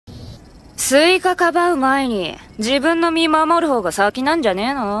スイカかばう前に自分の身守る方が先なんじゃね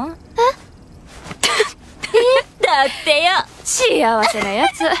えの？だってよ、幸せなや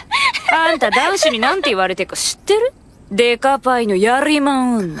つ。あんた男子になんて言われてるか知ってる？デカパイのやりま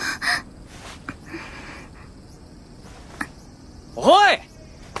ん女。おい、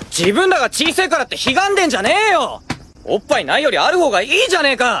自分らが小さいからってひがんでんじゃねえよ。おっぱいないよりある方がいいじゃ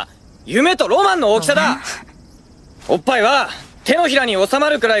ねえか。夢とロマンの大きさだ。おっぱいは手のひらに収ま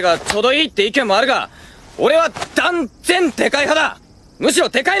るくらいがちょうどいいって意見もあるが、俺は断然でかい派だ。むしろ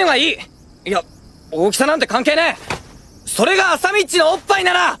でかいのがいい。いや、大きさなんて関係ねえ。それが朝道のおっぱい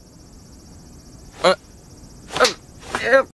なら。